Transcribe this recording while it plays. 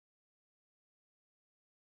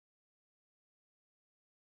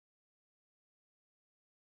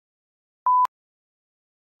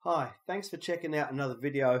Hi, thanks for checking out another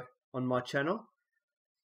video on my channel.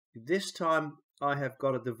 This time I have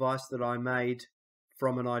got a device that I made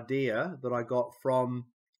from an idea that I got from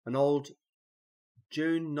an old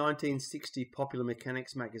June 1960 Popular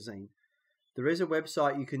Mechanics magazine. There is a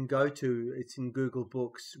website you can go to, it's in Google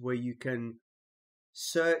Books, where you can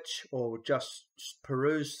search or just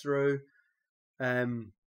peruse through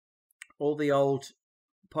all the old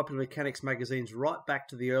Popular Mechanics magazines right back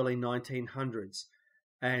to the early 1900s.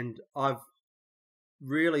 And I've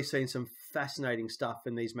really seen some fascinating stuff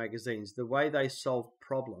in these magazines. The way they solved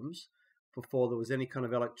problems before there was any kind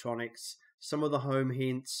of electronics, some of the home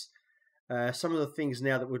hints, some of the things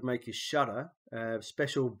now that would make you shudder,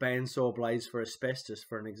 special bandsaw blades for asbestos,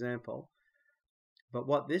 for an example. But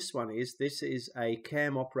what this one is, this is a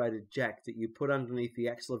cam-operated jack that you put underneath the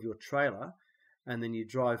axle of your trailer, and then you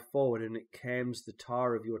drive forward and it cams the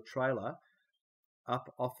tire of your trailer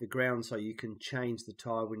up off the ground, so you can change the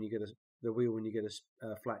tire when you get the wheel when you get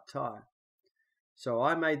a flat tire. So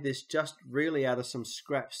I made this just really out of some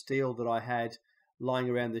scrap steel that I had lying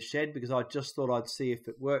around the shed, because I just thought I'd see if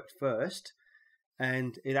it worked first,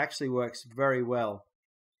 and it actually works very well.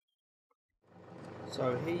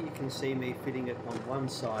 So here you can see me fitting it on one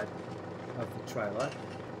side of the trailer,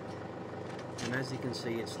 and as you can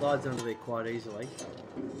see it slides under there quite easily,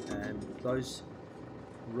 and those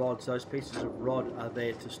rods, those pieces of rod are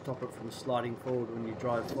there to stop it from sliding forward when you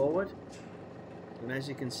drive forward. And as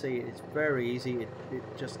you can see, it's very easy. It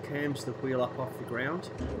just cams the wheel up off the ground,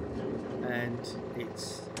 and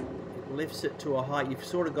it lifts it to a height. You've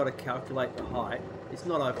sort of got to calculate the height. It's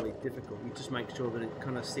not overly difficult. You just make sure that it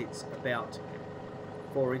kind of sits about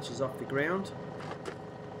 4 inches off the ground.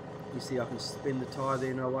 You see I can spin the tire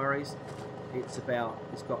there, no worries. It's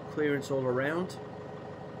got clearance all around,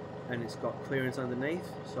 and it's got clearance underneath,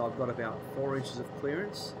 so I've got about 4 inches of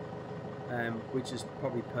clearance, which is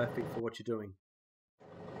probably perfect for what you're doing.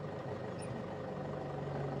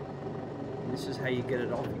 And this is how you get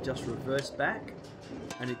it off. You just reverse back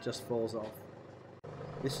and it just falls off.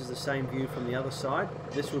 This is the same view from the other side.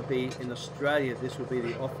 This would be, in Australia, this would be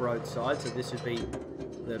the off-road side, so this would be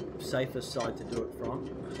the safest side to do it from.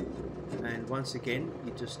 And once again,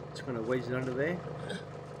 you just kind of wedge it under there,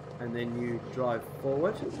 and then you drive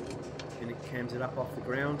forward and it cams it up off the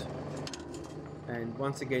ground. And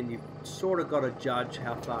once again, you've sort of got to judge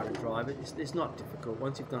how far to drive it. It's not difficult.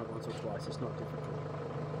 Once you've done it once or twice, it's not difficult.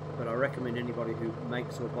 But I recommend anybody who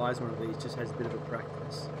makes or buys one of these just has a bit of a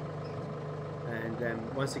practice.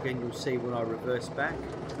 And once again, you'll see when I reverse back,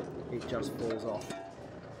 it just falls off.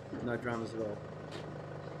 No dramas at all.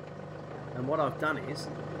 And what I've done is,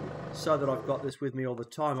 so that I've got this with me all the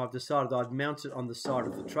time, I've decided I'd mount it on the side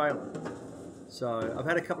of the trailer. So I've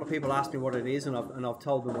had a couple of people ask me what it is, and I've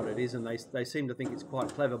told them what it is, and they seem to think it's quite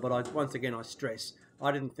clever. But once again, I stress,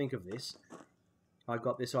 I didn't think of this. I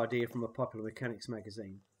got this idea from a Popular Mechanics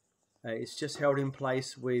magazine. It's just held in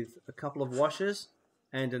place with a couple of washers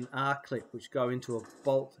and an R-clip, which go into a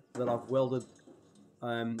bolt that I've welded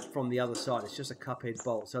from the other side. It's just a cup head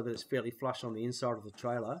bolt, so that it's fairly flush on the inside of the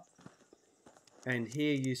trailer. And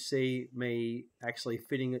here you see me actually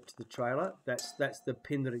fitting it to the trailer. That's the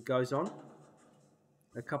pin that it goes on.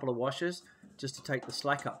 A couple of washers just to take the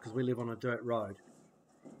slack up, because we live on a dirt road.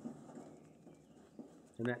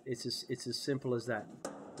 And it's as simple as that.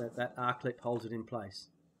 That R-clip holds it in place.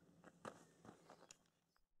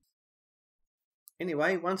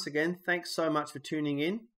 Anyway, once again, thanks so much for tuning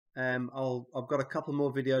in. I've got a couple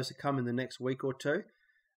more videos to come in the next week or two.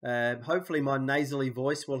 Hopefully my nasally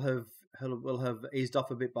voice will have eased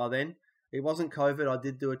off a bit by then. It wasn't COVID, I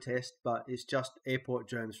did do a test, but it's just airport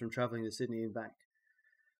germs from traveling to Sydney and back.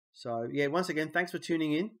 So yeah, once again, thanks for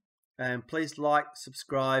tuning in. Please like,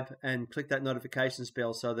 subscribe, and click that notifications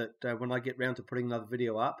bell so that when I get round to putting another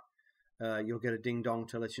video up, you'll get a ding dong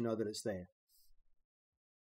to let you know that it's there.